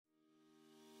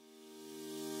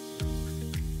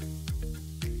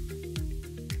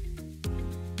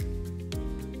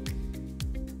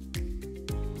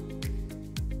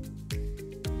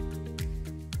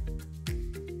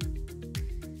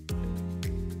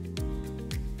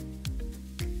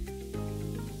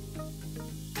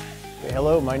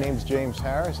Hello, my name is James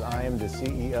Harris. I am the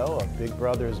CEO of Big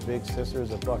Brothers Big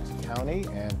Sisters of Bucks County,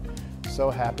 and so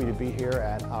happy to be here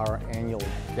at our annual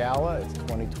gala. It's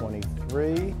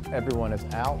 2023. Everyone is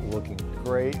out looking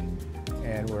great,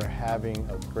 and we're having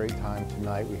a great time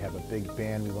tonight. We have a big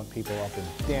band. We want people up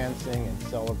and dancing and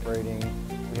celebrating.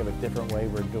 We have a different way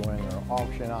we're doing our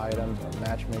auction items, our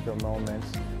matchmaker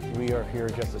moments. We are here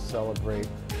just to celebrate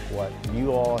what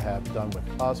you all have done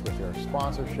with us, with your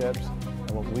sponsorships,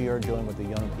 and what we are doing with the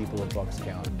young people of Bucks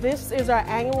County. This is our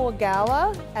annual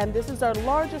gala, and this is our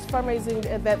largest fundraising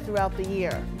event throughout the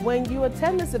year. When you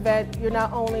attend this event, you're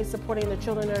not only supporting the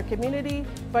children in our community,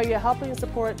 but you're helping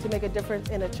support to make a difference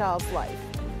in a child's life.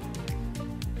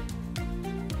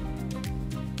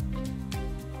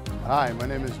 Hi, my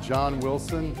name is John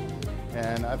Wilson,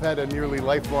 and I've had a nearly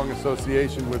lifelong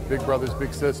association with Big Brothers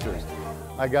Big Sisters.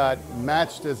 I got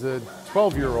matched as a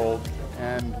 12-year-old,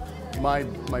 and my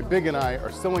big and I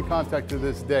are still in contact to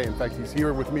this day. In fact, he's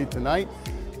here with me tonight.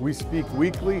 We speak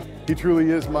weekly. He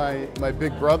truly is my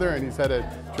big brother, and he's had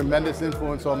a tremendous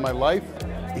influence on my life.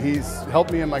 He's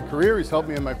helped me in my career, he's helped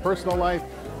me in my personal life,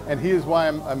 and he is why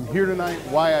I'm here tonight,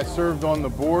 why I served on the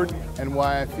board, and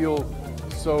why I feel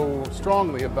so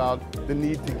strongly about the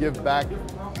need to give back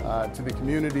to the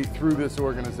community through this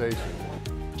organization.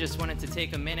 Just wanted to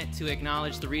take a minute to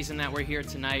acknowledge the reason that we're here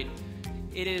tonight.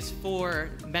 It is for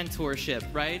mentorship,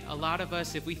 right? A lot of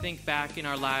us, if we think back in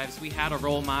our lives, we had a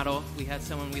role model, we had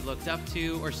someone we looked up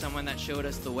to, or someone that showed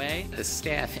us the way. The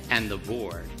staff and the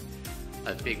board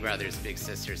of Big Brothers Big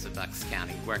Sisters of Bucks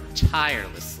County work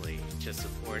tirelessly to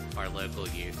support our local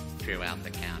youth throughout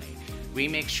the county. We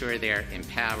make sure they're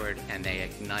empowered and they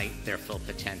ignite their full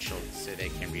potential so they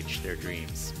can reach their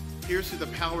dreams. Here's to the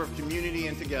power of community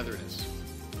and togetherness.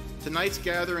 Tonight's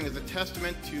gathering is a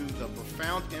testament to the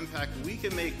profound impact we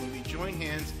can make when we join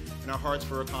hands in our hearts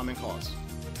for a common cause.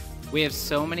 We have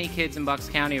so many kids in Bucks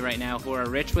County right now who are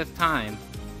rich with time,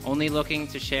 only looking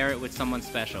to share it with someone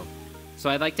special. So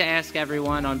I'd like to ask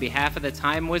everyone, on behalf of the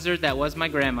time wizard that was my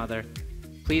grandmother,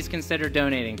 please consider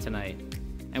donating tonight.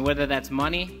 And whether that's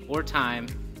money or time,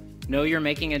 know you're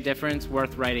making a difference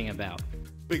worth writing about.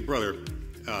 Big Brother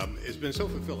has been so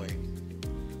fulfilling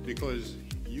because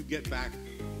you get back,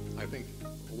 I think,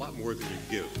 a lot more than you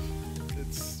give.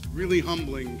 It's really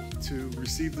humbling to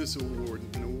receive this award,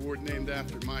 an award named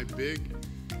after my big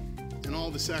and all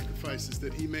the sacrifices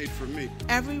that he made for me.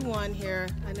 Everyone here,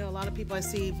 I know a lot of people I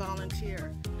see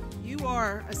volunteer. You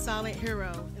are a silent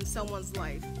hero in someone's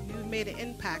life. You've made an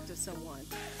impact to someone.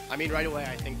 I mean, right away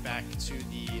I think back to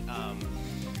the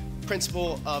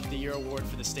Principal of the Year award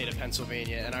for the state of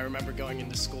Pennsylvania, and I remember going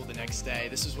into school the next day.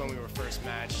 This is when we were first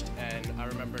matched, and I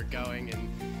remember going and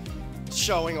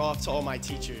showing off to all my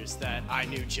teachers that I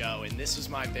knew Joe, and this was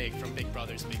my big from Big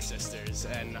Brothers Big Sisters,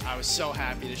 and I was so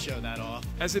happy to show that off.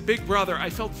 As a big brother, I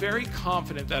felt very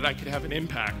confident that I could have an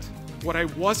impact. What I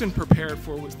wasn't prepared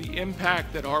for was the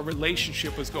impact that our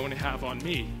relationship was going to have on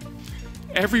me.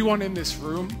 Everyone in this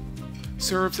room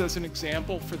serves as an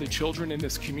example for the children in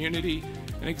this community,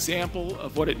 an example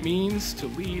of what it means to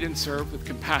lead and serve with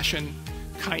compassion,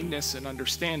 kindness, and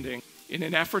understanding in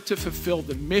an effort to fulfill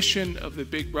the mission of the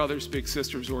Big Brothers Big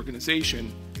Sisters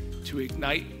organization to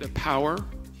ignite the power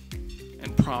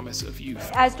and promise of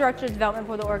youth. As Director of Development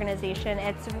for the organization,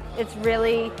 it's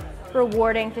really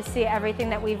rewarding to see everything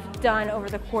that we've done over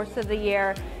the course of the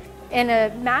year in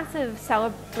a massive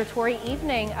celebratory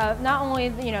evening of not only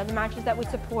the matches that we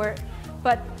support,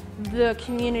 but the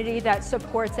community that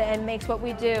supports it and makes what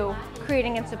we do,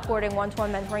 creating and supporting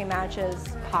one-to-one mentoring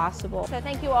matches, possible. So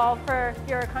thank you all for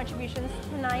your contributions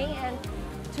tonight and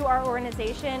to our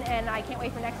organization, and I can't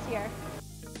wait for next year.